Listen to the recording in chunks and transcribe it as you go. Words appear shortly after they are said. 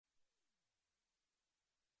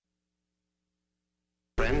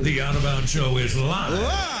The Out of Bounds Show is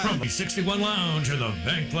live from the 61 Lounge in the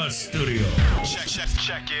Bank Plus studio.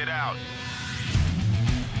 Check it out.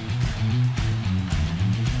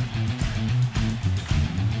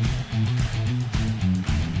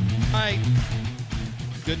 All right.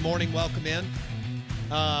 Good morning. Welcome in.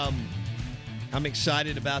 I'm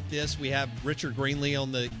excited about this. We have Richard Greenlee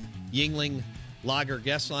on the Yuengling Lager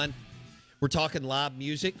guest line. We're talking live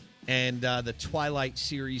music, and the Twilight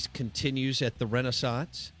series continues at the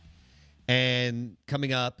Renaissance. And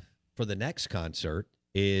coming up for the next concert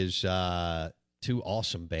is two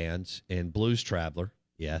awesome bands in Blues Traveler,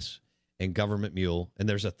 yes, and Government Mule. And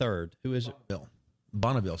there's a third. Who is it?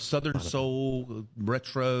 Bonneville. Southern Soul,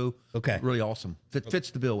 retro. Okay. Really awesome. Fits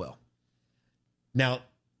the bill well. Now,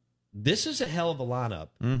 this is a hell of a lineup.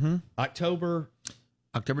 Mm-hmm. October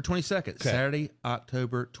 22nd. Okay. Saturday,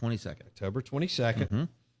 October 22nd. October 22nd. Mm-hmm.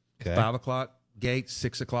 Okay. 5 o'clock gates,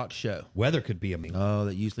 6 o'clock show. Weather could be amazing. Oh,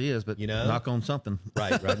 that usually is, but knock on something.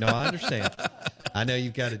 Right. No, I understand. I know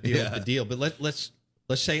you've got to deal with the deal, but let's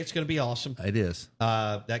say it's going to be awesome. It is.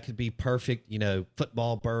 That could be perfect.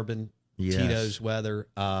 Football, bourbon, yes. Tito's weather,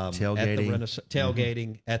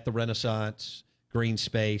 tailgating at the Renaissance, green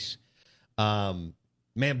space.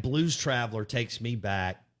 Man, Blues Traveler takes me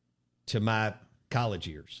back to my college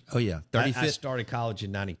years. Oh yeah, I started college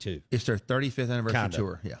in '92. It's their 35th anniversary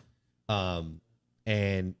tour. Yeah.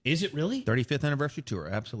 And is it really 35th anniversary tour?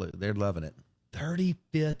 Absolutely, they're loving it.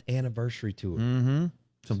 35th anniversary tour. Mm-hmm.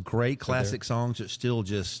 Some great classic songs that still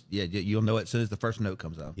just you'll know it as soon as the first note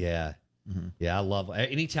comes out. Yeah. Mm-hmm. Yeah, I love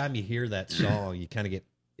it. Anytime you hear that song, you kind of get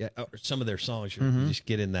some of their songs. You just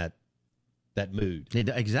get in that mood.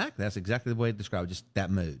 Exactly. That's exactly the way to describe it. Just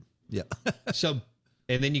that mood. Yeah.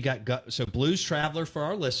 And then you got Blues Traveler for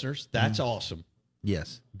our listeners. That's awesome.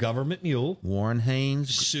 Yes. Government Mule. Warren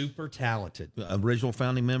Haynes. Super talented. Original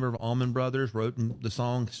founding member of Allman Brothers. Wrote the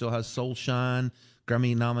song. Still has soul shine.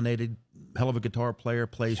 Grammy nominated. Hell of a guitar player.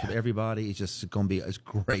 Plays with everybody. It's just going to be a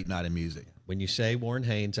great night of music. When you say Warren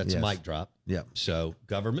Haynes, that's a mic drop. Yeah. So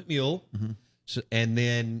Government Mule. Mm-hmm. So,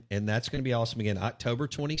 and that's going to be awesome again. October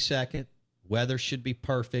 22nd. Weather should be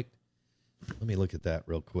perfect. Let me look at that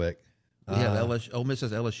real quick. We have LSU. Ole Miss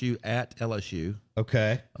has LSU at LSU.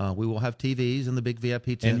 Okay. We will have TVs in the big VIP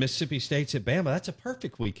tent. And Mississippi State's at Bama. That's a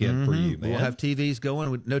perfect weekend for you, man. We'll have TVs going.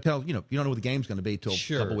 With no tell. You don't know what the game's going to be till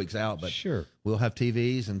a couple weeks out, but we'll have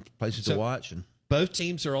TVs and places to watch. And both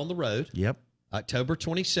teams are on the road. Yep. October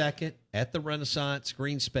 22nd at the Renaissance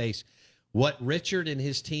Green Space. What Richard and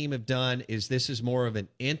his team have done is this is more of an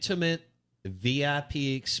intimate VIP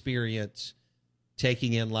experience,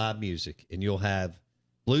 taking in live music, and you'll have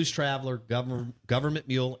Blues Traveler, Government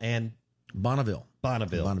Mule, and Bonneville.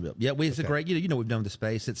 Yeah, it's a great. We've done the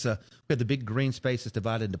space. It's we have the big green space that's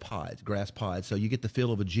divided into pods, grass pods. So you get the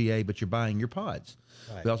feel of a GA, but you're buying your pods.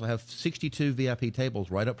 Right. We also have 62 VIP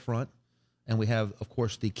tables right up front, and we have, of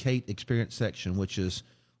course, the Kate Experience section, which is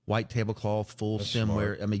white tablecloth, full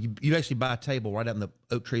stemware. I mean, you actually buy a table right out in the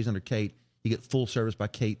oak trees under Kate. You get full service by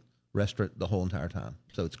Kate Restaurant the whole entire time.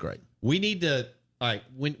 So it's great. We need to. All right,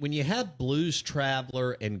 when you have Blues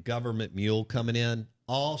Traveler and Government Mule coming in,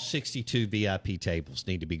 all 62 VIP tables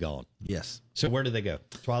need to be gone. Yes. So where do they go?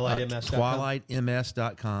 TwilightMS.com?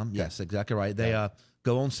 TwilightMS.com. Yes, exactly right. They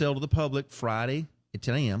go on sale to the public Friday at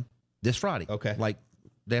 10 a.m. This Friday. Okay. Like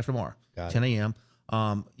day after tomorrow, 10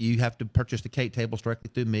 a.m. You have to purchase the Kate tables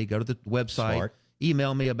directly through me. Go to the website. Smart.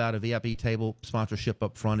 Email me about a VIP table sponsorship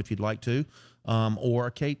up front if you'd like to, or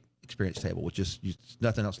a Kate Experience table, which is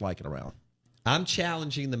nothing else like it around. I'm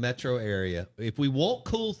challenging the metro area. If we want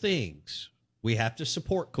cool things, we have to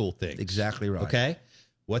support cool things. Exactly right. Okay?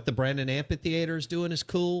 What the Brandon Amphitheater is doing is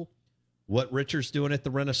cool. What Richard's doing at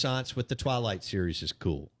the Renaissance with the Twilight series is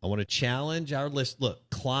cool. I want to challenge our list. Look,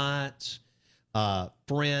 clients,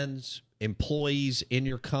 friends, employees in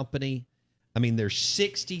your company. I mean, there's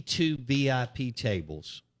 62 VIP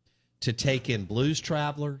tables to take in Blues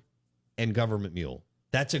Traveler and Government Mule.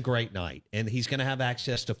 That's a great night. And he's going to have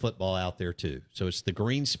access to football out there, too. So it's the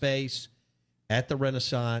green space at the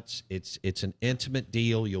Renaissance. It's an intimate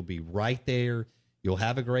deal. You'll be right there. You'll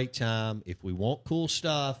have a great time. If we want cool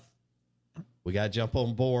stuff, we got to jump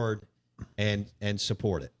on board and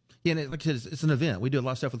support it. Yeah, and like I said, it's an event. We do a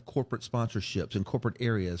lot of stuff with corporate sponsorships and corporate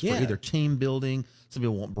areas for either team building. Some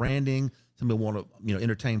people want branding. Some people want to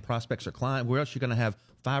entertain prospects or clients. Where else you're going to have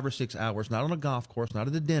 5 or 6 hours, not on a golf course, not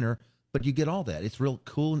at a dinner, but you get all that. It's real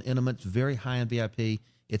cool and intimate. It's very high-end VIP.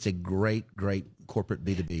 It's a great, great corporate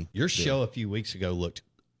B2B. Your show a few weeks ago looked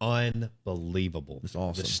unbelievable. It's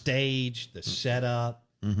awesome. The stage, the setup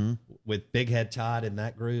with Big Head Todd in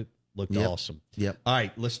that group looked awesome. Yep. All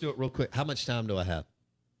right, let's do it real quick. How much time do I have?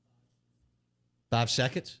 5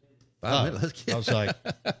 seconds? 5 minutes. Let's get I was like,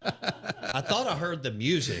 I thought I heard the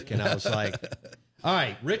music, and I was like, all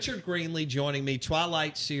right, Richard Greenlee joining me,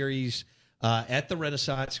 Twilight series at the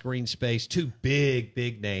Renaissance Green Space. 2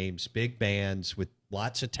 big names, big bands with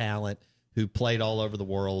lots of talent who played all over the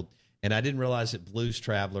world. And I didn't realize that Blues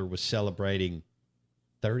Traveler was celebrating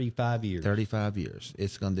 35 years. 35 years.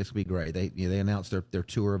 This will be great. They announced their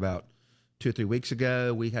tour about 2 or 3 weeks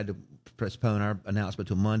ago. We had to postpone our announcement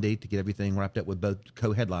till Monday to get everything wrapped up with both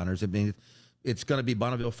co-headliners. I mean, it's going to be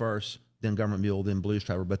Bonneville first, then Government Mule, then Blues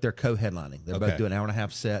Traveler, but they're co-headlining. They're both doing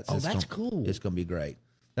 1.5 sets. Oh, that's cool. It's going to be great.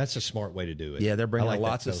 That's a smart way to do it. Yeah, they're bringing like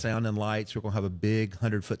lots of sound and lights. We're going to have a big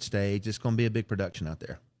 100-foot stage. It's going to be a big production out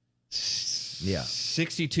there. Yeah.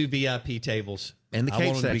 62 VIP tables. And the I Kate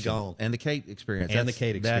want them to be section. gone. And the Kate experience. And the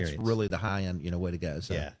Kate experience. That's really the high-end, way to go.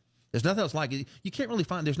 So. Yeah. There's nothing else like it. You can't really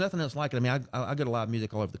find. There's nothing else like it. I mean, I go to live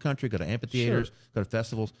music all over the country. Go to amphitheaters. Go to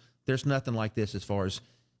festivals. There's nothing like this as far as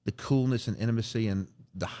the coolness and intimacy and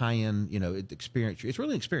the high end. Experience. It's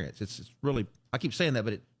really an experience. It's really. I keep saying that,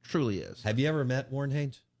 but it truly is. Have you ever met Warren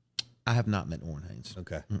Haynes? I have not met Warren Haynes.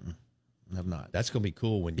 Okay. I have not. That's going to be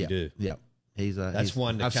cool when you do. Yeah. He's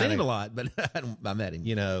one that I've seen him a lot, but I met him.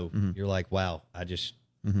 You're like, wow, I just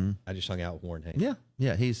hung out with Warren Haynes.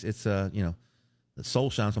 Yeah. It's the Soul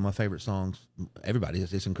Shine's one of my favorite songs. Everybody,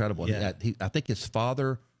 it's incredible. Yeah. I think his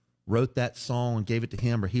father wrote that song and gave it to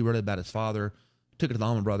him, or he wrote it about his father. Took it to the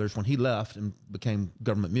Allman Brothers. When he left and became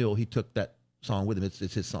Government Mule, he took that song with him. It's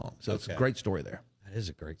his song, so it's a great story there. That is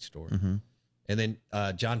a great story. And then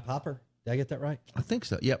John Popper, did I get that right? I think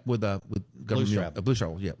so. Yep, with Government Blues Mule, Traveler. Blues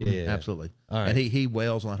Traveler. Yeah, absolutely. All right. And he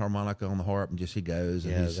wails on the harmonica on the harp, and he goes.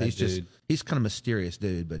 And he's kind of mysterious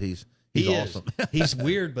dude, but he's awesome. He's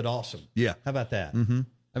weird but awesome. Yeah. How about that? I mean,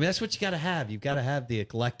 that's what you got to have. You've got to have the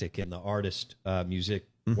eclectic in the artist music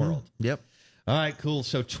world. Yep. All right, cool.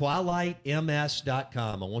 So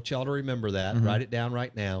twilightms.com. I want y'all to remember that. Write it down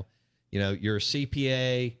right now. You're a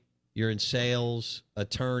CPA, you're in sales,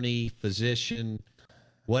 attorney, physician,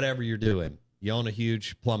 whatever you're doing. You own a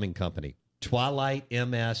huge plumbing company.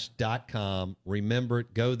 twilightms.com. Remember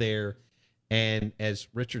it. Go there. And as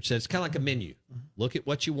Richard said, it's kind of like a menu. Look at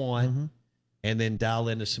what you want, and then dial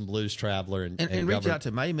into some Blues Traveler and reach out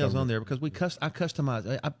to my emails on there because I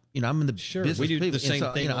customize. I'm in the business. We do people, the same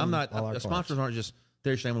thing. I'm not. Sponsors aren't just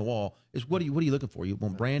their shame on the wall. It's what are you looking for? You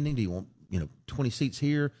want branding? Do you want 20 seats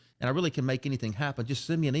here? And I really can make anything happen. Just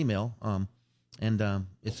send me an email.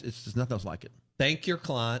 It's nothing else like it. Thank your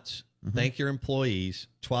clients. Thank your employees.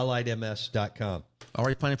 twilightms.com.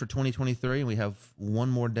 Already planning for 2023, and we have one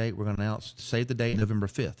more date we're going to announce. Save the date, November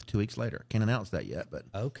 5th, 2 weeks later. Can't announce that yet, but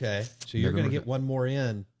okay. So you're going to get one more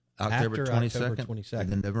in October 22nd,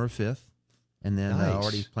 and then November 5th, and then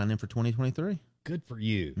already planning for 2023. Good for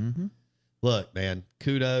you. Look, man,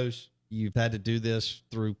 kudos. You've had to do this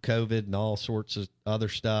through COVID and all sorts of other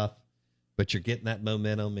stuff, but you're getting that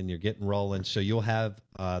momentum and you're getting rolling. So you'll have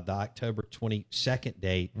the October 22nd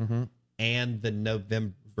date and the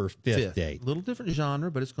November 5th date. A little different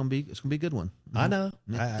genre, but it's gonna be a good one. I know.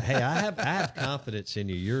 I have confidence in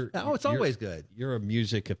you. It's always good. You're a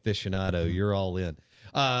music aficionado. You're all in.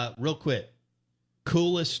 Real quick,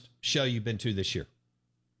 coolest show you've been to this year?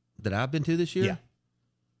 That I've been to this year? Yeah.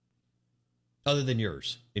 Other than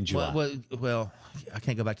yours in July. Well, I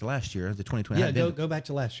can't go back to last year. The 2020. Yeah, go back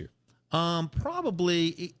to last year.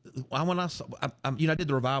 Probably when I saw, I did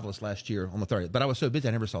the Revivalist last year on the 30th, but I was so busy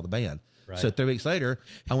I never saw the band. Right. So 3 weeks later,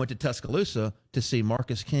 I went to Tuscaloosa to see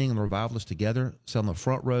Marcus King and the Revivalists together, sat on the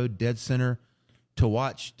front row, dead center, to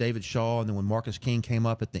watch David Shaw. And then when Marcus King came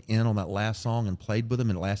up at the end on that last song and played with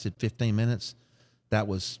him, and it lasted 15 minutes, that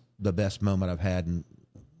was the best moment I've had. And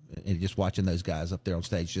just watching those guys up there on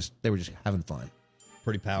stage, they were just having fun.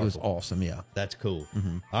 Pretty powerful. It was awesome, yeah. That's cool.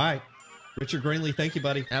 All right. Richard Greenlee, thank you,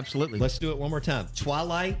 buddy. Absolutely. Let's do it one more time.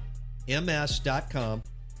 twilightms.com.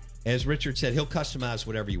 As Richard said, he'll customize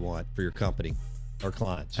whatever you want for your company or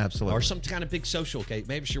clients. Absolutely. Or some kind of big social occasion.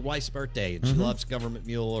 Maybe it's your wife's birthday and she loves Government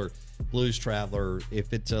Mule or Blues Traveler.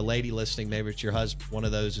 If it's a lady listening, maybe it's your husband. One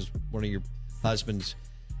of those is one of your husband's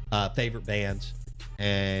favorite bands.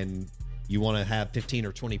 And you want to have 15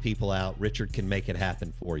 or 20 people out, Richard can make it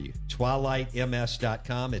happen for you.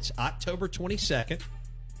 twilightms.com. It's October 22nd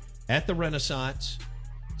at the Renaissance.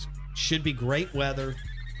 Should be great weather.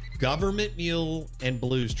 Government Mule and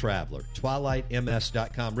Blues Traveler.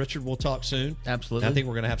 twilightms.com. Richard, we'll talk soon. Absolutely. I think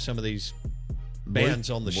we're going to have some of these bands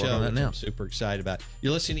on the show that now. I'm super excited about.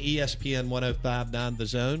 You're listening to ESPN 105.9 The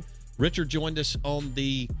Zone. Richard joined us on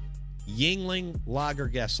the Yuengling Lager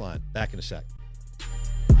guest line. Back in a sec.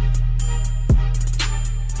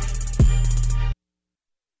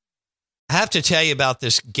 have to tell you about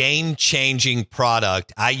this game-changing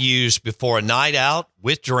product I use before a night out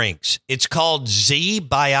with drinks. It's called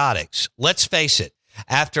Z-Biotics. Let's face it,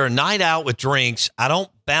 after a night out with drinks, I don't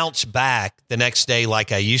bounce back the next day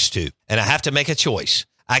like I used to, and I have to make a choice.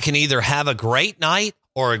 I can either have a great night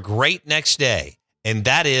or a great next day, and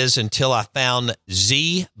that is until I found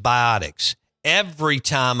Z-Biotics. Every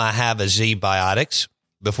time I have a Z-Biotics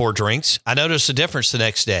before drinks, I notice a difference the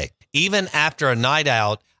next day. Even after a night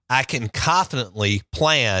out, I can confidently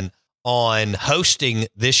plan on hosting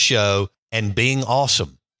this show and being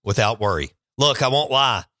awesome without worry. Look, I won't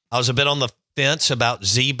lie. I was a bit on the fence about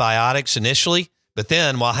Z-Biotics initially, but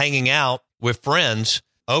then while hanging out with friends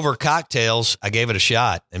over cocktails, I gave it a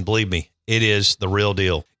shot. And believe me, it is the real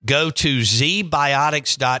deal. Go to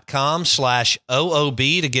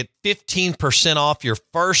zbiotics.com/OOB to get 15% off your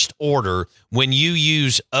first order when you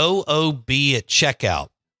use OOB at checkout.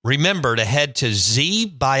 Remember to head to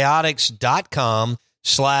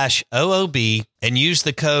zbiotics.com/OOB and use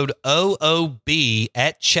the code OOB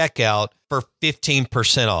at checkout for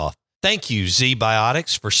 15% off. Thank you,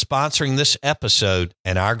 Z-Biotics, for sponsoring this episode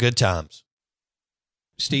and our good times.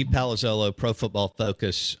 Steve Palazzolo, Pro Football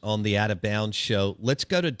Focus on the Out of Bounds show. Let's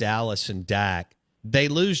go to Dallas and Dak. They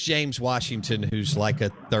lose James Washington, who's like a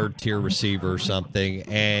third-tier receiver or something,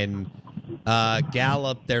 and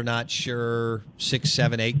Gallup, they're not sure, 6,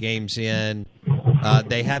 7, 8 games in.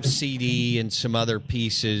 They have CD and some other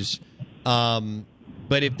pieces. But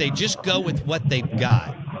if they just go with what they've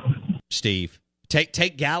got, Steve,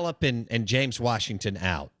 take Gallup and James Washington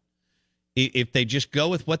out. If they just go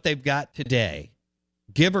with what they've got today,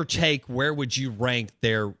 give or take, where would you rank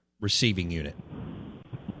their receiving unit?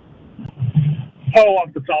 Oh,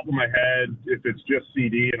 off the top of my head, if it's just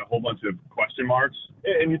CD and a whole bunch of question marks,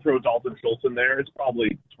 and you throw Dalton Schultz in there, it's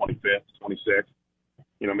probably 25th, 26th.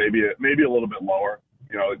 Maybe a little bit lower.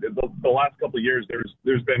 The last couple of years,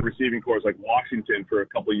 there's been receiving corps like Washington for a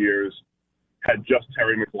couple of years had just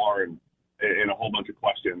Terry McLaurin and a whole bunch of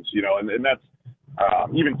questions. And that's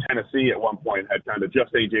even Tennessee at one point had kind of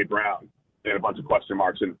just A.J. Brown and a bunch of question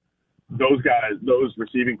marks. And those guys, those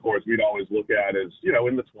receiving corps, we'd always look at as,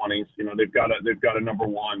 in the 20s. They've got a number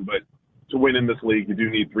one, but to win in this league, you do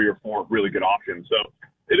need 3 or 4 really good options. So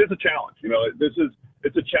it is a challenge.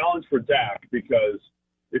 It's a challenge for Dak because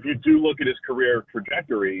if you do look at his career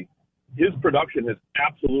trajectory, his production has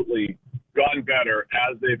absolutely gotten better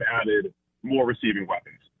as they've added more receiving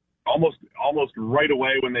weapons. Almost right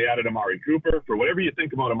away when they added Amari Cooper. For whatever you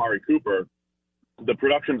think about Amari Cooper, the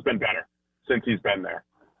production's been better since he's been there.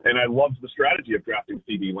 And I loved the strategy of drafting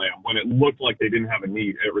CD Lamb when it looked like they didn't have a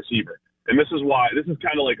need at receiver. And this is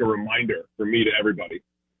kind of like a reminder for me to everybody.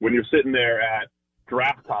 When you're sitting there at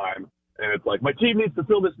draft time and it's like, my team needs to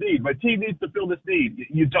fill this need. My team needs to fill this need.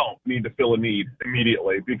 You don't need to fill a need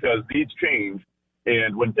immediately because needs change.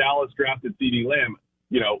 And when Dallas drafted CD Lamb,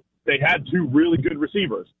 they had 2 really good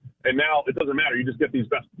receivers. And now it doesn't matter. You just get the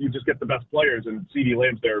best players, and CD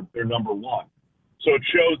Lamb's their number one. So it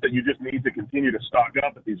shows that you just need to continue to stock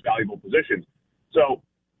up at these valuable positions. So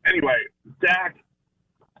anyway, Dak,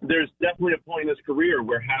 there's definitely a point in his career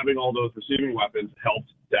where having all those receiving weapons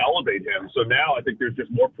helped to elevate him. So now I think there's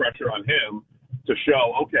just more pressure on him to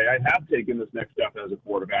show, okay, I have taken this next step as a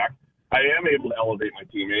quarterback. I am able to elevate my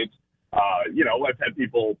teammates. I've had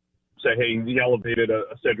people say, hey, he elevated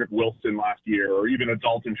a Cedric Wilson last year, or even a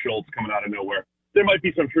Dalton Schultz coming out of nowhere. There might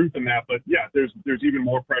be some truth in that, but yeah, there's even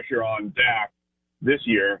more pressure on Dak this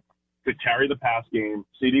year to carry the pass game,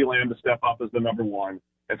 CD Lamb to step up as the number one,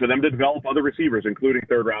 and for them to develop other receivers, including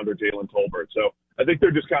third-rounder Jalen Tolbert. So I think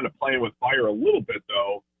they're just kind of playing with fire a little bit,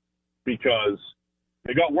 though, because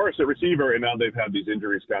they got worse at receiver, and now they've had these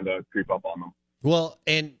injuries kind of creep up on them. Well,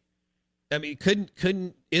 and I mean,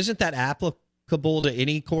 isn't that applicable to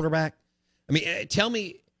any quarterback? I mean, tell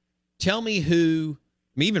me who.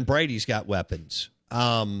 I mean, even Brady's got weapons.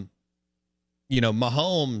 Mahomes,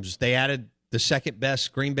 they added the second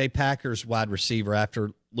best Green Bay Packers wide receiver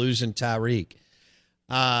after losing Tyreek.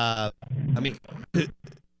 That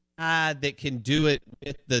can do it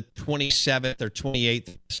with the 27th or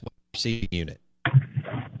 28th receiving unit.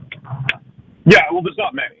 Yeah, well, there's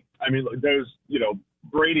not many. I mean,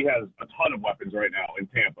 Brady has a ton of weapons right now in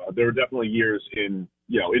Tampa. There were definitely years in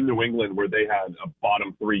New England where they had a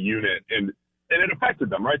bottom 3 unit, and it affected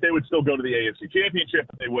them, right? They would still go to the AFC Championship,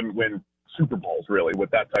 but they wouldn't win Super Bowls, really, with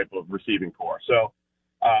that type of receiving core. So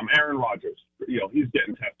Aaron Rodgers, he's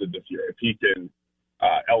getting tested this year. If he can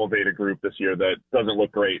elevate a group this year that doesn't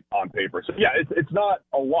look great on paper. So, yeah, it's not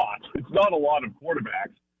a lot. It's not a lot of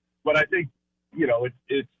quarterbacks. But I think,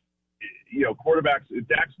 it's quarterbacks,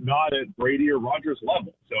 Dak's not at Brady or Rodgers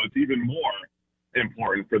level. So it's even more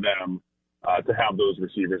important for them to have those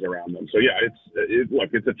receivers around them. So yeah,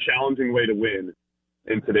 it's a challenging way to win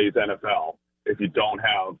in today's NFL if you don't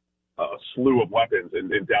have a slew of weapons, and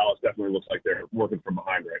Dallas definitely looks like they're working from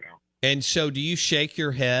behind right now. And so, do you shake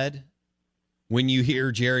your head when you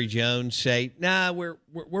hear Jerry Jones say, "Nah,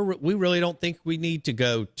 we really don't think we need to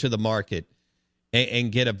go to the market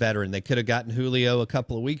and get a veteran"? They could have gotten Julio a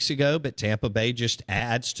couple of weeks ago, but Tampa Bay just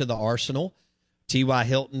adds to the arsenal. T.Y.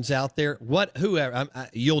 Hilton's out there. Whoever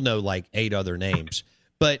you'll know like 8 other names,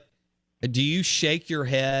 but do you shake your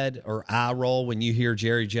head or eye roll when you hear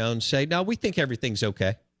Jerry Jones say, "No, we think everything's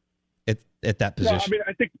okay at that position"? No, I mean,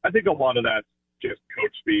 I think a lot of that's just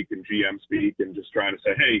coach speak and GM speak, and just trying to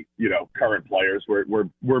say, hey, current players,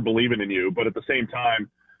 we're believing in you. But at the same time,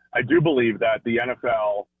 I do believe that the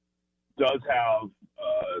NFL does have,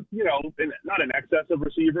 not an excess of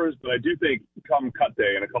receivers, but I do think come cut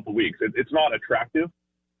day in a couple of weeks, it's not attractive,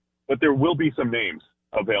 but there will be some names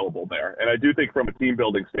available there. And I do think from a team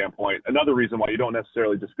building standpoint, another reason why you don't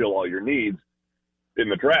necessarily just fill all your needs in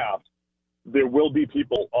the draft, there will be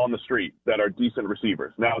people on the street that are decent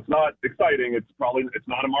receivers. Now, it's not exciting. It's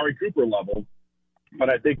not Amari Cooper level, but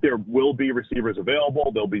I think there will be receivers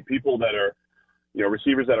available. There'll be people that are,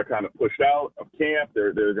 receivers that are kind of pushed out of camp.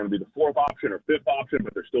 They're going to be the 4th option or 5th option,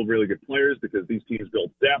 but they're still really good players because these teams build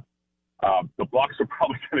depth. The Bucs are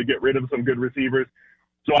probably going to get rid of some good receivers.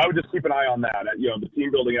 So I would just keep an eye on that. The team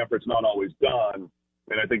building effort's not always done,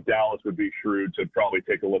 and I think Dallas would be shrewd to probably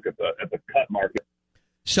take a look at the cut market.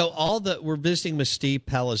 So we're visiting with Steve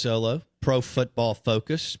Palazzolo, Pro Football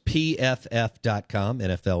Focus, PFF.com,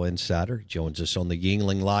 NFL Insider. He joins us on the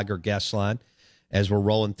Yuengling Lager guest line as we're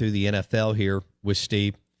rolling through the NFL here with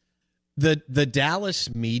Steve. The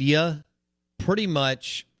Dallas media, pretty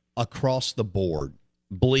much across the board,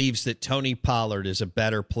 believes that Tony Pollard is a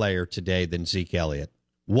better player today than Zeke Elliott.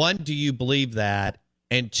 1, do you believe that?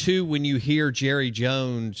 And 2, when you hear Jerry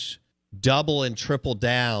Jones double and triple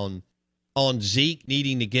down on Zeke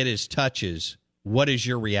needing to get his touches, what is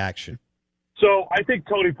your reaction? So I think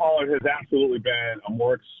Tony Pollard has absolutely been a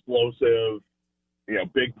more explosive,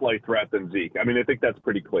 big play threat than Zeke. I mean, I think that's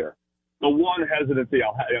pretty clear. The one hesitancy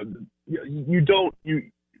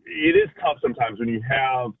it is tough sometimes when you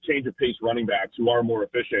have change of pace running backs who are more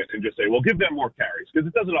efficient and just say, well, give them more carries, because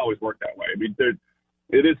it doesn't always work that way. I mean,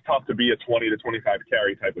 it is tough to be a 20 to 25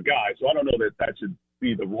 carry type of guy. So I don't know that should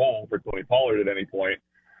be the role for Tony Pollard at any point.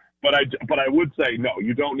 But I would say, no,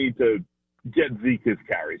 you don't need to get Zeke his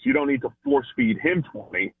carries. You don't need to force feed him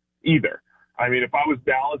 20 either. I mean, if I was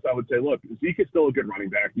Dallas, I would say, look, Zeke is still a good running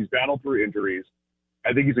back. He's battled through injuries.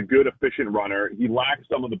 I think he's a good, efficient runner. He lacks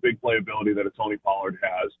some of the big play ability that a Tony Pollard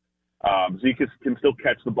has. Zeke can still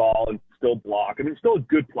catch the ball and still block. I mean, he's still a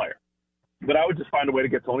good player. But I would just find a way to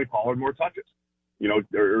get Tony Pollard more touches,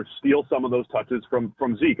 or steal some of those touches from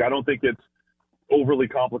Zeke. I don't think it's overly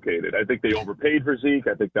complicated. I think they overpaid for Zeke.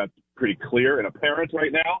 I think that's pretty clear and apparent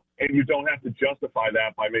right now, and you don't have to justify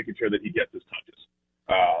that by making sure that he gets his touches.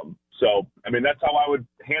 So, I mean, that's how I would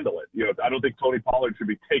handle it. I don't think Tony Pollard should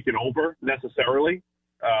be taken over necessarily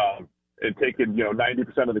and taking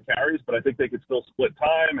 90% of the carries, but I think they could still split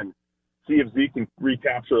time and see if Zeke can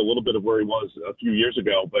recapture a little bit of where he was a few years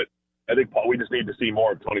ago. But I think we just need to see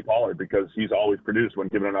more of Tony Pollard because he's always produced when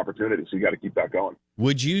given an opportunity. So you got to keep that going.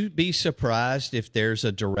 Would you be surprised if there's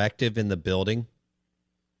a directive in the building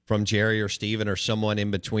from Jerry or Steven or someone in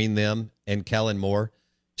between them and Kellen Moore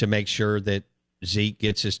to make sure that Zeke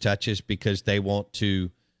gets his touches because they want to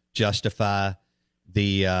justify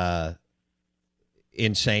the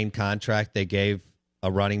insane contract they gave a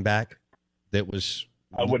running back that was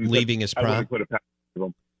leaving his prime? I wouldn't put it past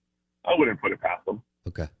them. I wouldn't put it past them.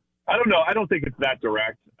 Okay. I don't know. I don't think it's that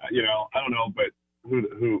direct. I don't know, but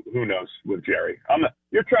who knows with Jerry?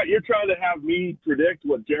 You're trying to have me predict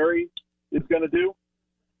what Jerry is going to do.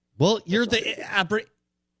 Well, you're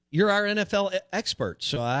our NFL expert,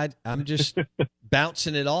 so I'm just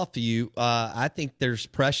bouncing it off of you. I think there's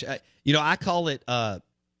pressure. I call it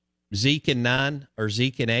Zeke and 9 or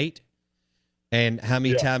Zeke and 8. And how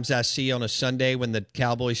many times I see on a Sunday when the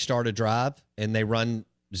Cowboys start a drive and they run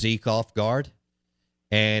Zeke off guard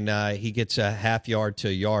and he gets a half yard to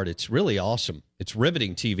a yard. It's really awesome. It's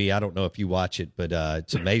riveting TV. I don't know if you watch it, but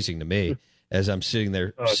it's amazing to me as I'm sitting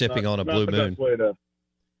there sipping on a Blue Moon.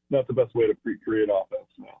 Not the best way to create offense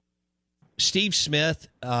now. Steve Smith,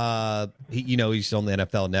 he's on the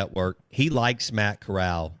NFL Network. He likes Matt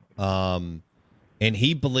Corral, and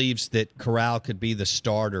he believes that Corral could be the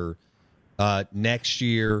starter next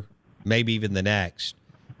year, maybe even the next.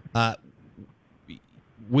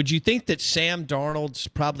 Would you think that Sam Darnold's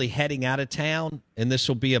probably heading out of town, and this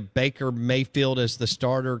will be a Baker Mayfield as the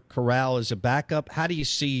starter, Corral as a backup? How do you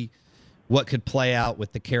see what could play out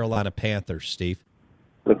with the Carolina Panthers, Steve?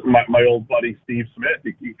 That's my old buddy Steve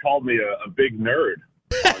Smith. He called me a big nerd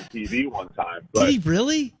on TV one time. But, Did he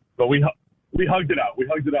really? But we hugged it out. We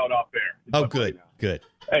hugged it out off there. Oh, good.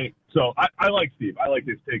 Hey, so I like Steve. I like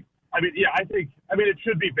his take. I mean, it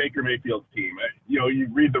should be Baker Mayfield's team. You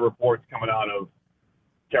read the reports coming out of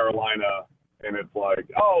Carolina, and it's like,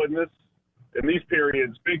 in these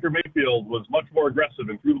periods, Baker Mayfield was much more aggressive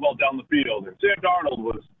and threw the ball down the field, and Sam Darnold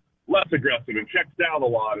was less aggressive and checks down a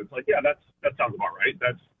lot. It's like, yeah, that sounds about right.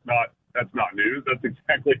 That's not news. That's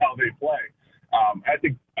exactly how they play. I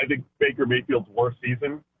think Baker Mayfield's worst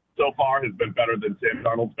season so far has been better than Sam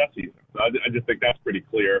Darnold's best season. So I just think that's pretty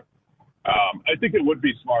clear. I think it would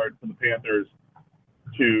be smart for the Panthers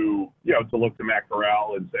to look to Matt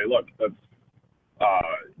Corral and say, look, let's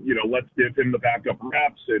give him the backup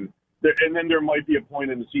reps, and then there might be a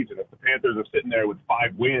point in the season if the Panthers are sitting there with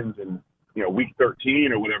 5 wins and week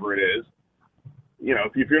 13 or whatever it is.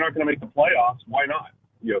 If you're not going to make the playoffs, why not?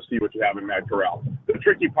 See what you have in Matt Corral. The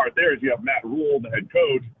tricky part there is you have Matt Rule, the head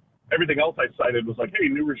coach. Everything else I cited was like, hey,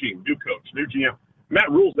 new regime, new coach, new GM. Matt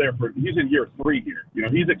Rule's he's in year 3 here.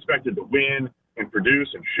 He's expected to win and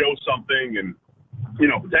produce and show something and,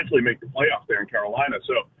 potentially make the playoffs there in Carolina.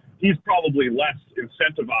 So he's probably less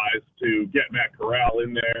incentivized to get Matt Corral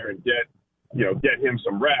in there and get him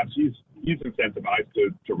some reps. He's incentivized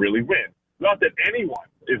to really win. Not that anyone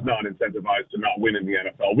is not incentivized to not win in the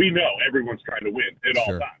NFL. We know everyone's trying to win at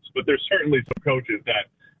all times, but there's certainly some coaches that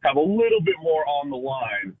have a little bit more on the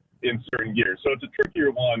line in certain years. So it's a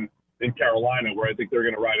trickier one in Carolina, where I think they're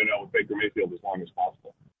going to ride it out with Baker Mayfield as long as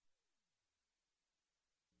possible.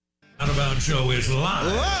 Out of Bounds Show is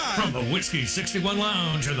live from the Whiskey 61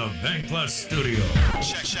 Lounge in the Bank Plus studio.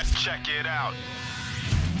 Check it out.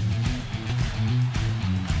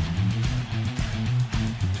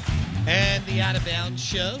 And the Out of Bounds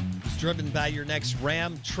Show is driven by your next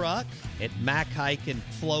Ram truck at Mack Hike in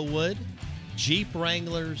Flowood. Jeep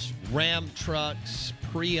Wranglers, Ram trucks,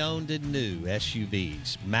 pre-owned and new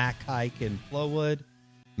SUVs. Mack Hike in Flowood,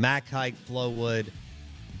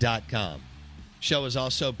 MackHikeFlowood.com. Show is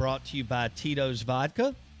also brought to you by Tito's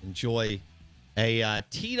Vodka. Enjoy a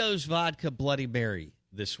Tito's Vodka Bloody Mary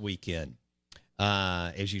this weekend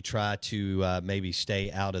as you try to maybe stay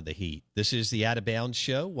out of the heat. This is the Out of Bounds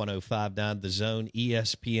Show, 105.9 The Zone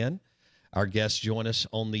ESPN. Our guests join us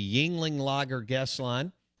on the Yuengling Lager guest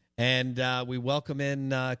line. And we welcome in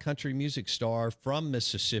country music star from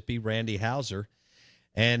Mississippi, Randy Houser.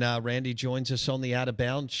 And Randy joins us on the Out of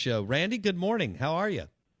Bounds Show. Randy, good morning. How are you?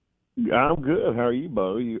 I'm good. How are you,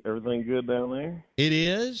 Bo? Everything good down there? It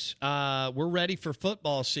is. We're ready for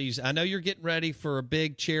football season. I know you're getting ready for a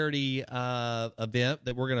big charity event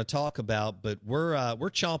that we're going to talk about, but we're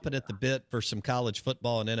chomping at the bit for some college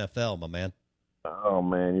football and NFL, my man. Oh,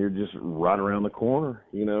 man, you're just right around the corner.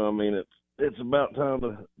 It's about time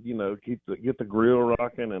to, get the grill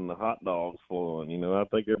rocking and the hot dogs flowing. I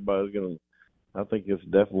think I think it's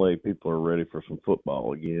definitely people are ready for some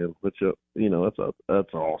football again, which,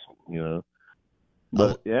 that's awesome,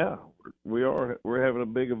 But, yeah, we're having a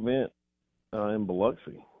big event in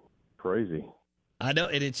Biloxi. Crazy. I know,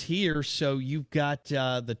 and it's here. So you've got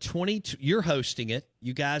the 22. You're hosting it.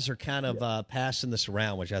 You guys are kind of passing this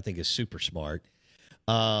around, which I think is super smart.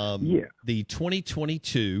 The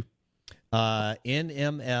 2022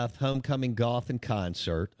 NMF Homecoming Golf and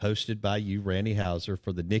Concert, hosted by you, Randy Houser,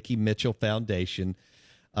 for the Nikki Mitchell Foundation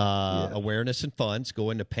Awareness and Funds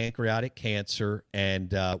going to pancreatic cancer,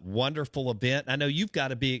 and wonderful event. I know you've got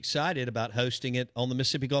to be excited about hosting it on the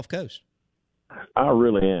Mississippi Gulf Coast. I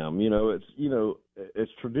really am.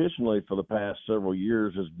 It's traditionally for the past several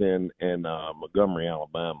years has been in Montgomery,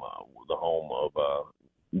 Alabama, the home of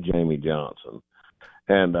Jamie Johnson.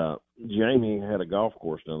 And Jamie had a golf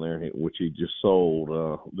course down there, which he just sold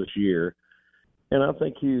this year. And I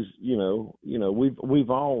think he's, we've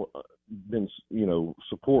all been,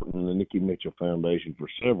 supporting the Nikki Mitchell Foundation for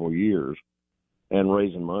several years and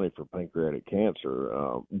raising money for pancreatic cancer.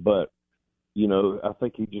 But, I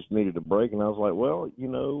think he just needed a break. And I was like, well,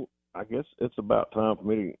 I guess it's about time for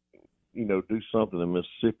me to, do something in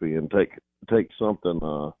Mississippi and take something,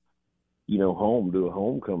 home, do a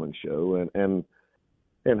homecoming show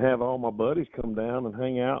and have all my buddies come down and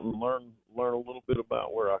hang out and learn a little bit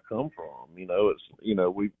about where I come from.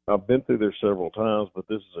 I've been through there several times, but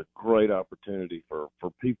this is a great opportunity for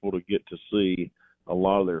people to get to see a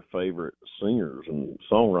lot of their favorite singers and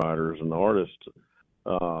songwriters and artists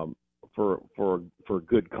for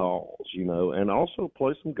good cause, and also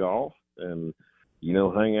play some golf and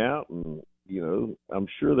hang out and I'm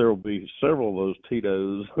sure there will be several of those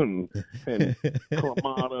Tito's and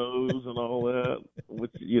Clamatos and all that,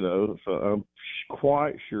 which, so I'm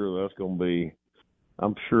quite sure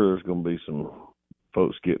I'm sure there's going to be some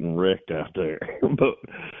folks getting wrecked out there,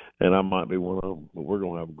 and I might be one of them, but we're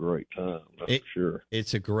going to have a great time. That's for sure.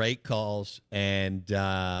 It's a great cause, and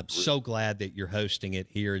so glad that you're hosting it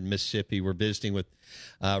here in Mississippi. We're visiting with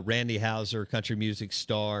Randy Houser, country music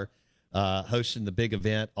star, hosting the big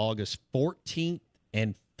event August 14th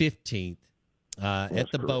and 15th at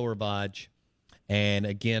the Boer Lodge, and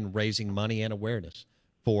again raising money and awareness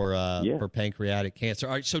for pancreatic cancer.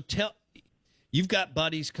 All right, so you've got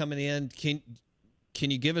buddies coming in. Can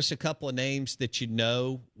you give us a couple of names that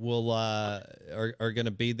will are going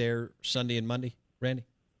to be there Sunday and Monday, Randy?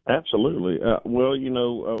 Absolutely. Well,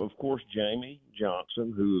 of course, Jamie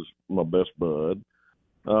Johnson, who's my best bud.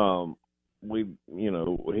 He's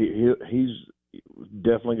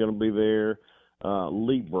definitely going to be there.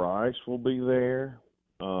 Lee Bryce will be there.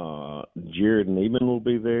 Jared Neiman will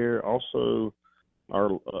be there. Also,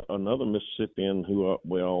 another Mississippian who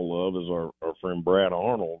we all love is our friend Brad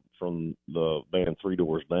Arnold from the band Three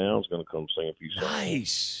Doors Down is going to come sing a few songs.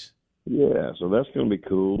 Nice. Yeah, so that's going to be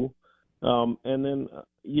cool. And then,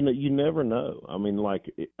 you never know. I mean,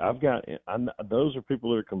 those are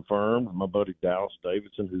people that are confirmed. My buddy Dallas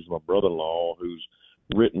Davidson, who's my brother-in-law, who's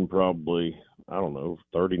written probably,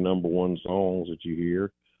 30 number one songs that you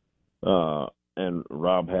hear. And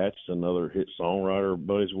Rob Hatch, another hit songwriter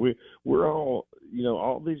buddies. We're all,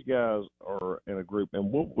 all these guys are in a group. And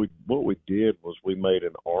what we did was we made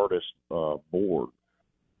an artist board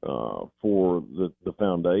for the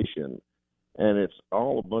foundation, and it's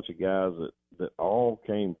all a bunch of guys that all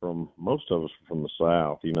came from, most of us from the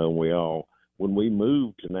South. When we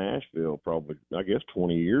moved to Nashville, probably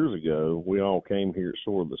 20 years ago, we all came here at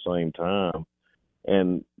sort of the same time,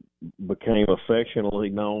 and became affectionately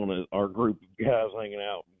known as, our group of guys hanging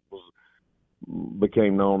out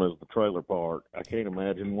became known as the Trailer Park. I can't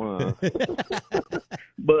imagine why.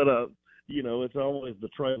 But, it's always the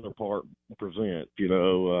Trailer Park present,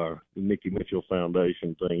 the Mickey Mitchell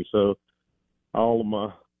Foundation thing. So all of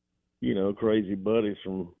my, crazy buddies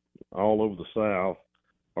from all over the South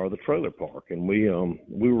are the Trailer Park. And we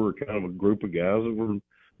were kind of a group of guys that were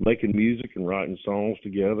making music and writing songs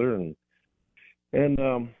together. And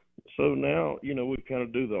so now, we kind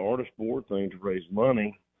of do the artist board thing to raise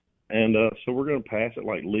money. And so we're going to pass it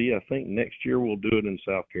like Lee. I think next year we'll do it in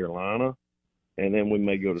South Carolina. And then we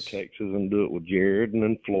may go to Texas and do it with Jared, and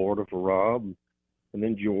then Florida for Rob, and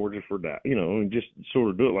then Georgia for that, and just sort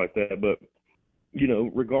of do it like that. But,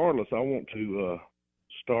 regardless, I want to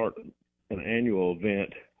start an annual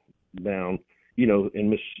event down, in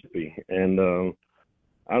Mississippi. And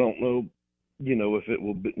I don't know, if it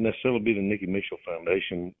will necessarily be the Nikki Mitchell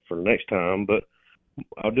Foundation for next time, but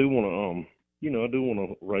I do want to,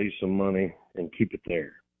 raise some money and keep it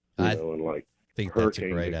there, and like think that's a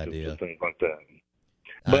great idea. And things like that.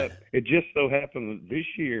 But it just so happened that this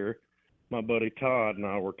year, my buddy Todd and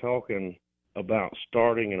I were talking about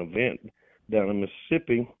starting an event down in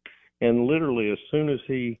Mississippi, and literally as soon as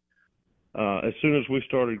we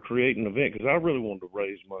started creating an event, because I really wanted to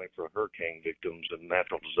raise money for hurricane victims and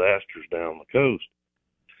natural disasters down the coast.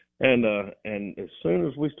 And as soon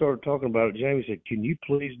as we started talking about it, Jamie said, "Can you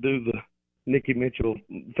please do the Nikki Mitchell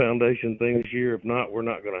Foundation thing this year? If not, we're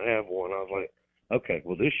not going to have one." I was like, "Okay,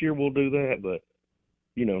 well, this year we'll do that, but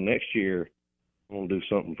next year I'm going to do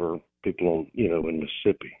something for people in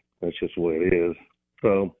Mississippi." That's just the way it is.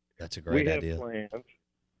 So that's a great idea. We have plans,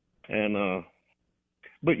 and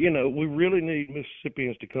but we really need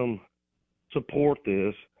Mississippians to come support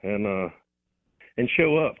this and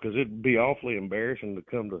show up, because it'd be awfully embarrassing to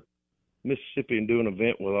come to Mississippi and do an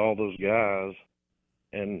event with all those guys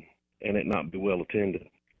and it not be well attended.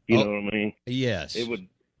 You know what I mean? Yes. It would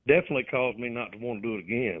definitely cause me not to want to do it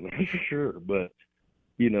again, that's for sure. But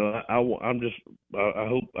I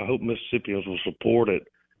hope Mississippians will support it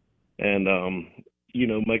and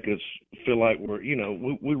make us feel like we're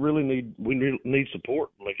we really need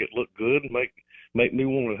support, make it look good, make me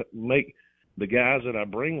want to make the guys that I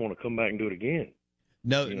bring want to come back and do it again.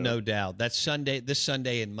 No doubt. That's this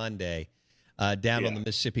Sunday and Monday down on the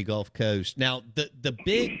Mississippi Gulf Coast. Now the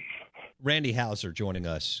big Randy Houser joining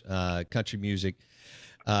us, country music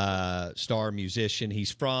star musician.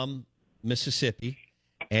 He's from Mississippi,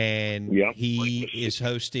 and he is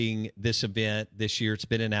hosting this event this year. It's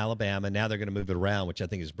been in Alabama. Now they're going to move it around, which I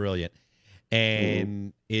think is brilliant.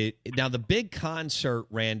 And now the big concert,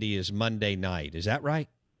 Randy, is Monday night. Is that right?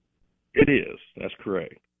 It is. That's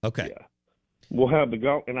correct. Okay. Yeah. We'll have the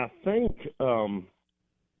golf, and I think I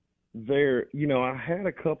had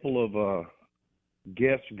a couple of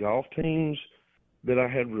guest golf teams that I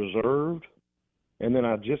had reserved, and then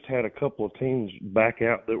I just had a couple of teams back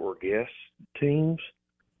out that were guest teams.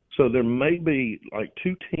 So there may be like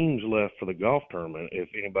 2 teams left for the golf tournament if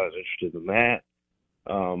anybody's interested in that.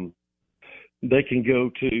 They can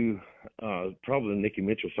go to probably the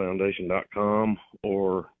NickeyMitchellFoundation.com,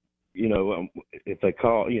 or, if they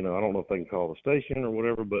call, I don't know if they can call the station or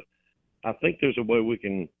whatever, but I think there's a way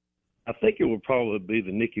I think it would probably be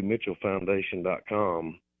the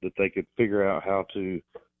NickeyMitchellFoundation.com that they could figure out how to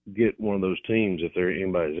get one of those teams if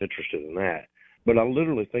anybody's interested in that. But I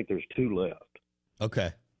literally think there's 2 left.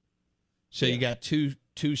 Okay. So you got two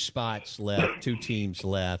spots left, 2 teams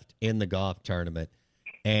left in the golf tournament.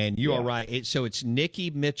 And you are right. So it's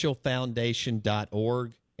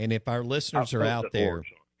NickeyMitchellFoundation.org. And if our listeners are out there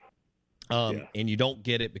and you don't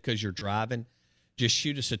get it because you're driving, just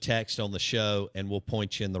shoot us a text on the show and we'll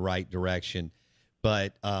point you in the right direction.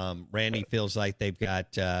 But Randy feels like they've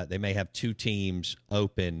got they may have 2 teams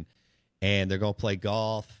open, and they're going to play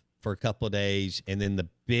golf for a couple of days, and then the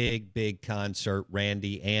big concert.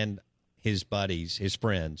 Randy and his buddies, his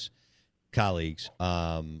friends, colleagues,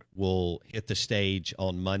 will hit the stage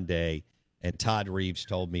on Monday. And Todd Reeves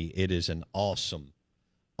told me it is an awesome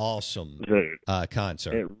concert.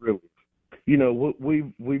 It really,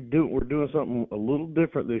 we're doing something a little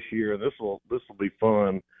different this year. This will be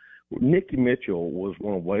fun. Nicky Mitchell was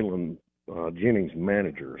one of Waylon Jennings'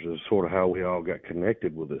 managers. Is sort of how we all got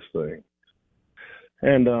connected with this thing.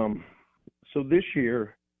 And so this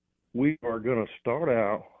year we are going to start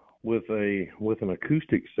out with an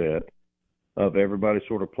acoustic set of everybody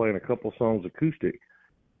sort of playing a couple songs acoustic,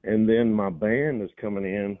 and then my band is coming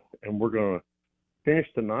in, and we're going to finish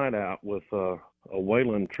the night out with a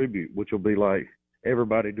Waylon tribute, which will be like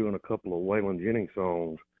everybody doing a couple of Waylon Jennings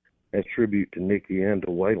songs as tribute to Nicky and to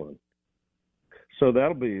Waylon. So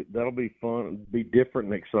that'll be fun, be different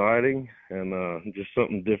and exciting, and just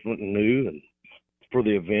something different and new and for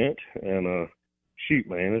the event. And shoot,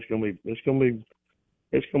 man, it's gonna be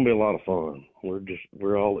a lot of fun.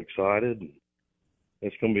 We're all excited. And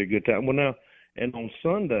it's gonna be a good time. Well, now, and on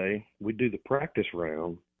Sunday we do the practice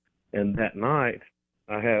round, and that night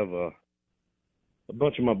I have a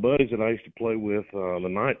bunch of my buddies that I used to play with, the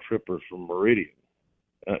Night Trippers from Meridian,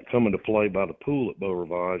 coming to play by the pool at Beau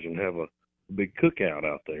Rivage and have a big cookout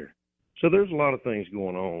out there. So there's a lot of things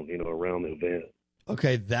going on, around the event.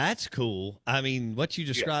 Okay, that's cool. I mean, what you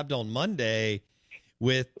described on Monday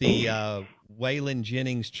with the Waylon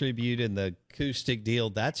Jennings tribute and the acoustic deal,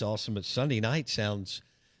 that's awesome. But Sunday night sounds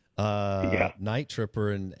Night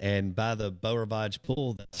Tripper and by the Beau Rivage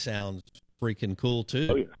pool, that sounds freaking cool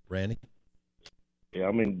too, Randy. Yeah,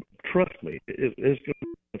 I mean, trust me, there's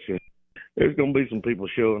going to be some people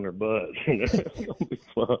showing their butts. It's going to be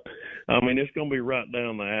fun. I mean, it's going to be right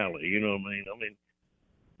down the alley. You know what I mean?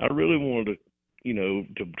 I really wanted to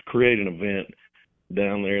create an event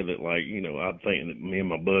down there that, like, I think that me and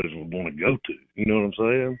my buddies would want to go to. You know what I'm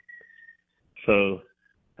saying? So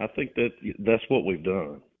I think that's what we've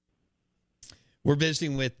done. We're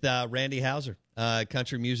visiting with Randy Houser,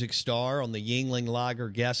 country music star on the Yuengling Lager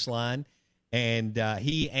guest line. And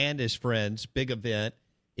he and his friends, big event,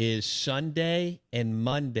 is Sunday and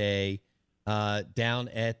Monday down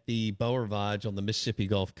at the Beau Rivage on the Mississippi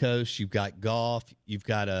Gulf Coast. You've got golf. You've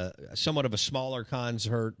got a somewhat of a smaller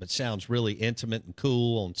concert, but sounds really intimate and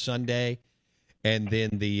cool on Sunday. And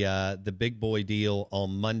then the big boy deal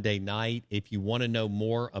on Monday night. If you want to know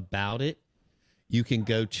more about it, you can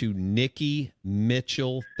go to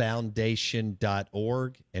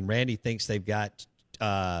NickeyMitchellFoundation.org. And Randy thinks they've got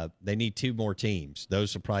they need 2 more teams.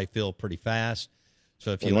 Those will probably fill pretty fast.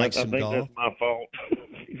 So if you like some golf, I think that's my fault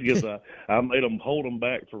because I made them hold them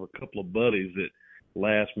back for a couple of buddies that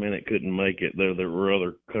last minute couldn't make it. There were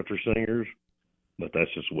other country singers, but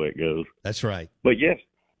that's just the way it goes. That's right. But yes,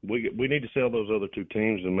 we need to sell those other 2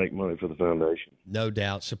 teams and make money for the foundation. No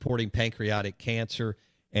doubt, supporting pancreatic cancer,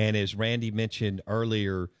 and as Randy mentioned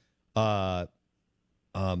earlier,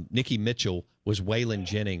 Nicky Mitchell was Waylon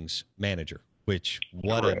Jennings' manager. Which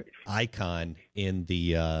what an icon in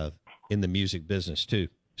the music business too.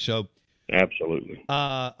 So absolutely.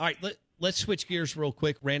 All right, let's switch gears real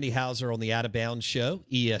quick. Randy Houser on the Out of Bounds Show,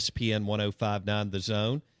 ESPN 105.9 The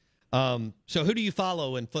Zone. So who do you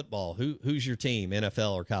follow in football? Who's your team,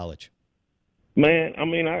 NFL or college? Man, I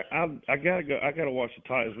mean, I gotta go. I gotta watch the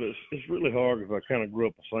Titans, but it's really hard because I kind of grew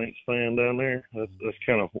up a Saints fan down there. That's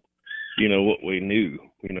kind of what we knew,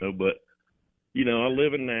 but. I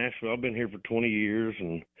live in Nashville. I've been here for 20 years,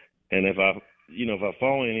 and if I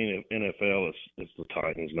follow any NFL, it's the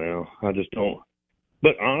Titans now. I just don't.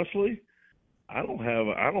 But honestly, I don't have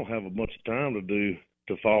a bunch of time to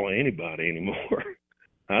to follow anybody anymore.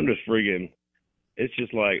 I'm just freaking. It's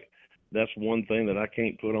just like that's one thing that I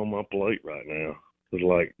can't put on my plate right now. It's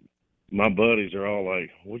like my buddies are all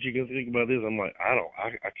like, "What you gonna think about this?" I'm like,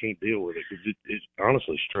 I can't deal with it because it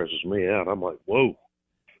honestly stresses me out. I'm like, whoa.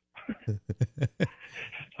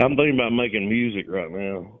 I'm thinking about making music right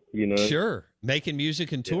now. You know, sure, making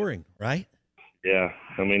music and touring, right? Yeah,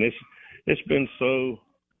 I mean it's been so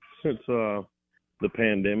since the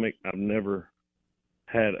pandemic. I've never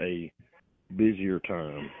had a busier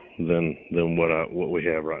time than what we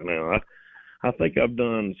have right now. I think I've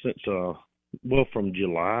done since from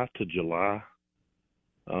July to July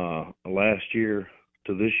last year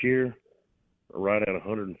to this year, right at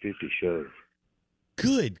 150 shows.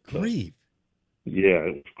 Good grief! Yeah,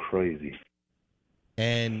 it's crazy.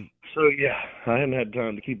 And so yeah, I haven't had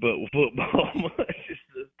time to keep up with football much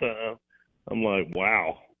this time. I'm like,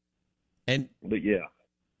 wow. But yeah.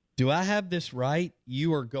 Do I have this right?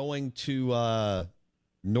 You are going to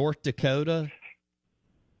North Dakota?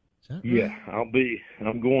 Is that right? Yeah,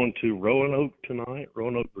 I'm going to Roanoke tonight,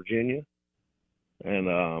 Roanoke, Virginia. And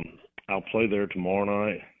I'll play there tomorrow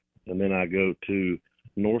night. And then I go to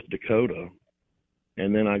North Dakota.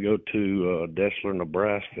 And then I go to Dessler,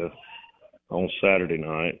 Nebraska on Saturday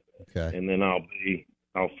night. Okay. And then I'll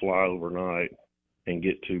fly overnight and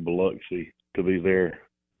get to Biloxi to be there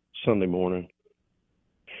Sunday morning.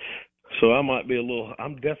 So I might be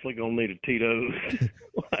I'm definitely going to need a Tito's.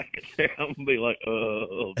 I'm going to be like,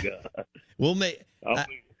 oh God.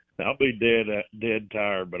 I'll be dead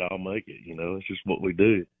tired, but I'll make it. You know, it's just what we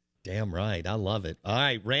do. Damn right. I love it. All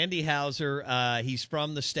right. Randy Houser, he's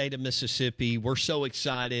from the state of Mississippi. We're so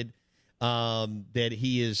excited that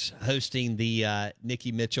he is hosting the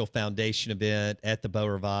Nikki Mitchell Foundation event at the Beau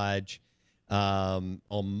Rivage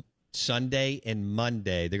on Sunday and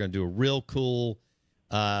Monday. They're going to do a real cool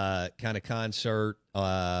kind of concert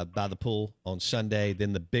by the pool on Sunday.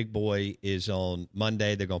 Then the big boy is on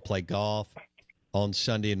Monday. They're going to play golf on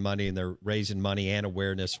Sunday and Monday, and they're raising money and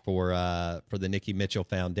awareness for the Nikki Mitchell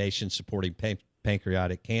Foundation supporting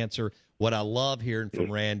pancreatic cancer. What I love hearing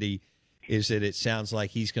from Randy is that it sounds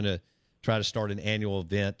like he's going to try to start an annual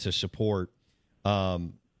event to support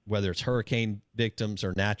whether it's hurricane victims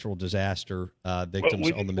or natural disaster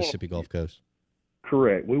victims on the Mississippi Gulf Coast.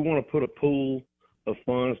 Correct. We want to put a pool of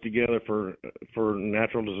funds together for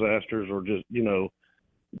natural disasters, or just, you know,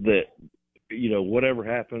 that, you know, whatever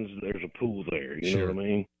happens, there's a pool there. You know what I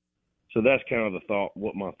mean? So that's kind of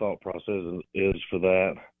what my thought process is for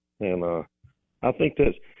that. And I think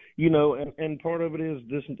that's, you know, and part of it is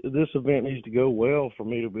this event needs to go well for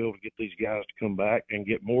me to be able to get these guys to come back and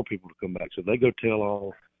get more people to come back. So they go tell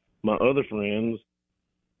all my other friends,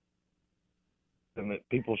 and that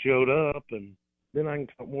people showed up, and then I can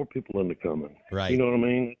talk more people into coming. Right. You know what I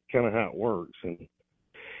mean? That's kind of how it works. And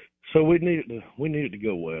so we need it to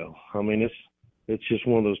go well. I mean, it's just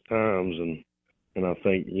one of those times, and I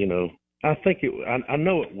think, you know, I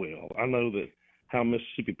know it will. I know that how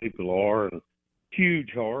Mississippi people are, and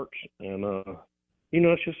huge hearts, and you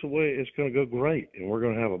know, it's just the way it's going to go great, and we're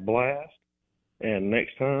going to have a blast. And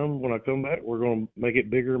next time when I come back, we're going to make it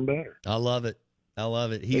bigger and better. I love it. I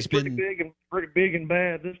love it. It's pretty big and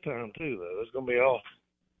bad this time too, though. It's going to be awesome.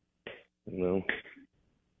 You know.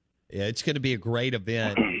 Yeah, it's going to be a great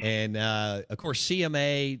event. And, of course,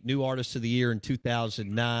 CMA, New Artist of the Year in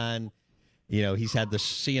 2009. You know, he's had the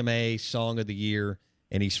CMA Song of the Year,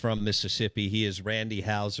 and he's from Mississippi. He is Randy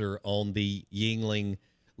Houser on the Yuengling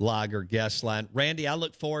Lager guest line. Randy, I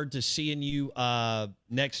look forward to seeing you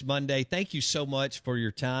next Monday. Thank you so much for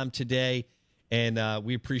your time today, and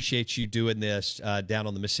we appreciate you doing this down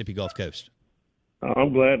on the Mississippi Gulf Coast.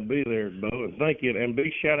 I'm glad to be there, Bo, and thank you. And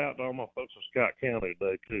big shout-out to all my folks in Scott County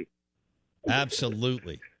today, too.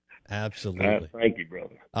 Absolutely. Absolutely. Thank you,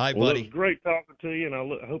 brother. All right, buddy. buddy. It was great talking to you, and I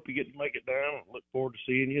hope you get to make it down, and look forward to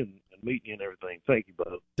seeing you and meeting you and everything. Thank you,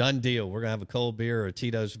 Bo. Done deal. We're going to have a cold beer or a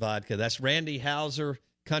Tito's vodka. That's Randy Houser,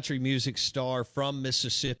 country music star from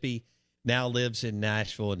Mississippi, now lives in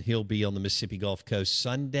Nashville, and he'll be on the Mississippi Gulf Coast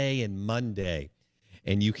Sunday and Monday.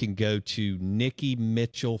 And you can go to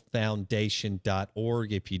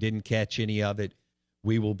NikkiMitchellFoundation.org. If you didn't catch any of it,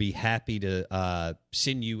 we will be happy to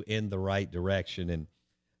send you in the right direction. And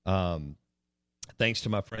thanks to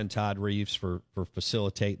my friend Todd Reeves for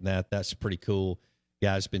facilitating that. That's pretty cool.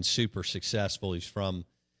 Guy's been super successful. He's from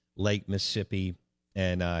Lake Mississippi,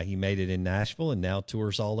 and he made it in Nashville and now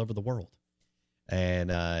tours all over the world, and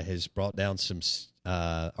has brought down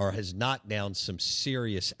has knocked down some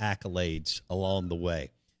serious accolades along the way.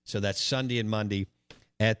 So that's Sunday and Monday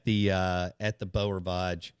at the Beau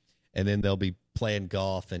Rivage, and then they'll be playing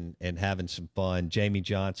golf and having some fun. Jamie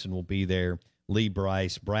Johnson will be there. Lee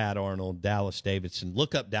Bryce, Brad Arnold, Dallas Davidson.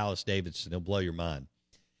 Look up Dallas Davidson. It'll blow your mind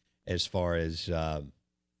as far as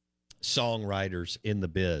songwriters in the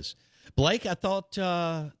biz. Blake, I thought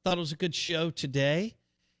it was a good show today.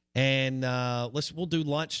 And we'll do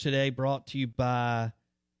lunch today, brought to you by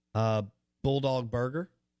Bulldog Burger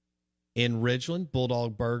in Ridgeland,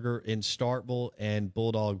 Bulldog Burger in Starkville, and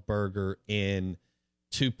Bulldog Burger in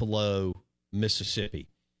Tupelo, Mississippi.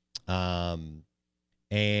 And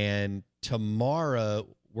tomorrow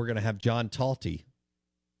we're going to have John Talty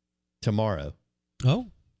tomorrow. Oh,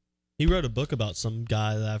 he wrote a book about some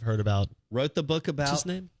guy that I've heard about. Wrote the book about What's his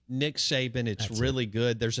name? Nick Saban. It's That's really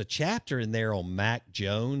good. There's a chapter in there on Mac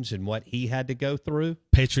Jones and what he had to go through.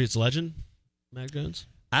 Patriots legend, Mac Jones.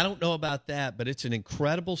 I don't know about that, but it's an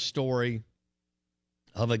incredible story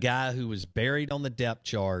of a guy who was buried on the depth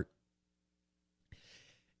chart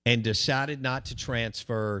and decided not to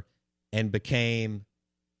transfer and became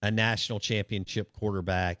a national championship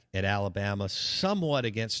quarterback at Alabama, somewhat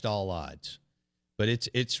against all odds. But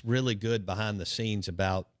it's really good behind the scenes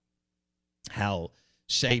about how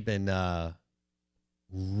Saban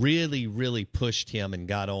really, really pushed him and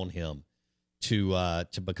got on him to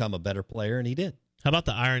become a better player, and he did. How about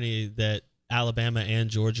the irony that Alabama and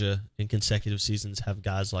Georgia in consecutive seasons have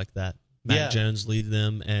guys like that? Mac Jones lead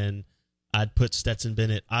them, and I'd put Stetson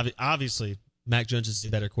Bennett. Obviously, Mac Jones is a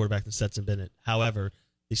better quarterback than Stetson Bennett. However,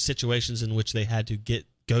 the situations in which they had to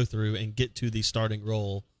go through and get to the starting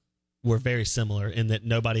role were very similar in that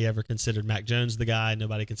nobody ever considered Mac Jones the guy.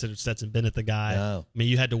 Nobody considered Stetson Bennett the guy. No. I mean,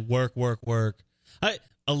 you had to work.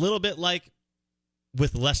 A little bit like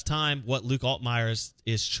with less time, what Luke Altmaier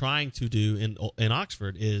is trying to do in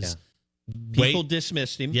Oxford is people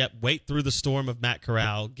dismissed him. Yep, wait through the storm of Matt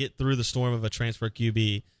Corral, get through the storm of a transfer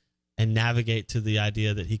QB, and navigate to the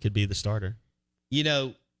idea that he could be the starter. You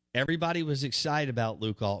know, everybody was excited about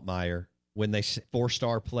Luke Altmaier when they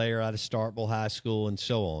 4-star player out of Starkville High School and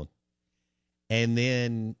so on. And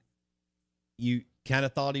then you kind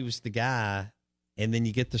of thought he was the guy, and then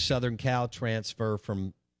you get the Southern Cal transfer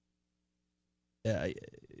from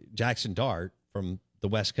Jackson Dart from the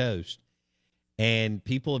West Coast, and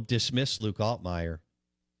people have dismissed Luke Altmaier,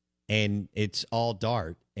 and it's all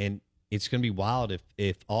Dart, and it's going to be wild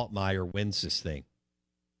if Altmaier wins this thing.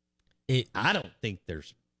 I don't think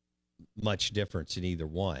there's much difference in either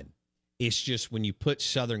one. It's just when you put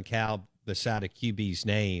Southern Cal beside a QB's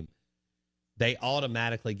name, they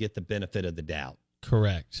automatically get the benefit of the doubt.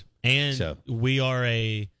 Correct. And we are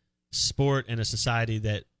a sport and a society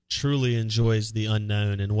that truly enjoys the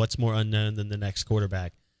unknown, and what's more unknown than the next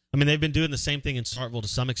quarterback? I mean, they've been doing the same thing in Starkville to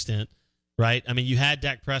some extent, right? I mean, you had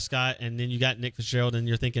Dak Prescott, and then you got Nick Fitzgerald, and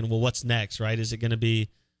you're thinking, well, what's next, right? Is it going to be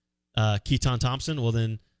Keaton Thompson? Well,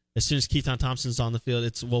 then as soon as Keaton Thompson's on the field,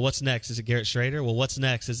 it's, well, what's next? Is it Garrett Schrader? Well, what's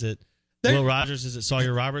next? Is it Will Rogers? Is it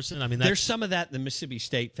Sawyer Robertson? I mean, there's some of that in the Mississippi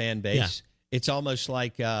State fan base. Yeah. It's almost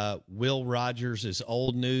like Will Rogers is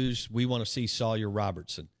old news. We want to see Sawyer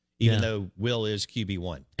Robertson, even though Will is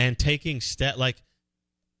QB1. And taking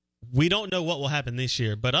we don't know what will happen this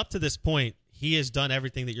year, but up to this point, he has done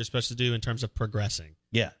everything that you're supposed to do in terms of progressing.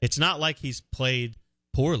 Yeah. It's not like he's played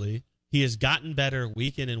poorly. He has gotten better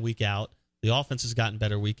week in and week out. The offense has gotten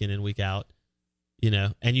better week in and week out,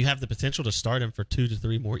 and you have the potential to start him for 2 to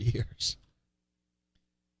 3 more years.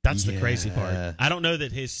 That's the crazy part. I don't know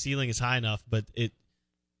that his ceiling is high enough, but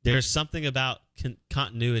there's something about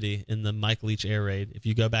continuity in the Mike Leach air raid. If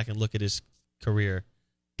you go back and look at his career,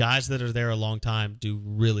 guys that are there a long time do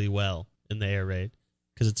really well in the air raid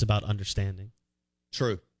because it's about understanding.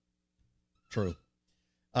 True. Do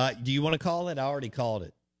you want to call it? I already called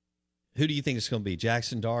it. Who do you think it's going to be,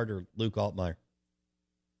 Jackson Dart or Luke Altmaier?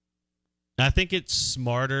 I think it's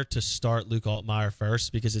smarter to start Luke Altmaier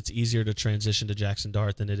first because it's easier to transition to Jackson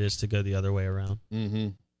Dart than it is to go the other way around. Mm-hmm.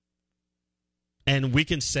 And we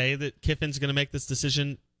can say that Kiffin's going to make this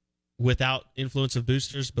decision without influence of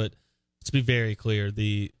boosters, but let's be very clear.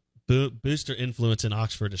 The booster influence in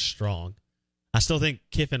Oxford is strong. I still think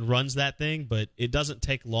Kiffin runs that thing, but it doesn't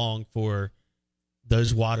take long for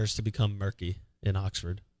those waters to become murky in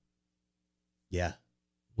Oxford. Yeah.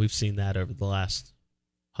 We've seen that over the last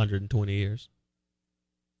 120 years.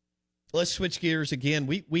 Let's switch gears again.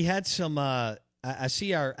 We had some, I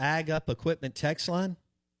see our Ag Up Equipment text line,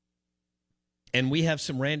 and we have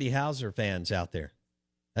some Randy Hauser fans out there.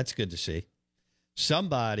 That's good to see.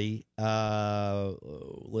 Somebody,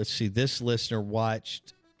 let's see, this listener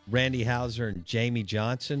watched Randy Hauser and Jamie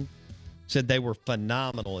Johnson, said they were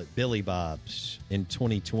phenomenal at Billy Bob's in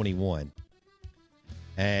 2021.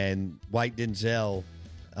 And White Denzel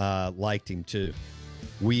liked him too.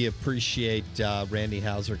 We appreciate Randy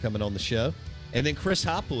Hauser coming on the show. And then Chris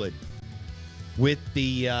Hopwood with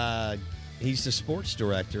the he's the sports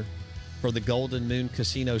director for the Golden Moon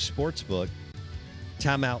Casino Sportsbook,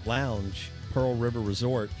 Timeout Lounge, Pearl River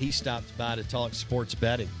Resort. He stopped by to talk sports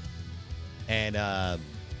betting and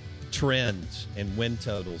trends and win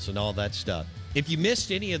totals and all that stuff. If you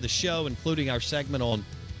missed any of the show, including our segment on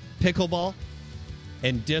pickleball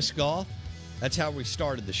and disc golf, that's how we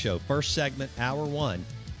started the show. First segment, hour one,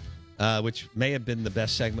 which may have been the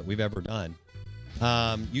best segment we've ever done.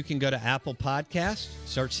 You can go to Apple Podcasts,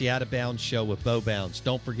 search the Out of Bounds Show with Bo Bounds.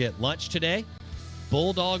 Don't forget, lunch today,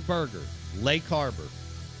 Bulldog Burger, Lake Harbor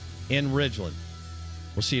in Ridgeland.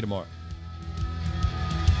 We'll see you tomorrow.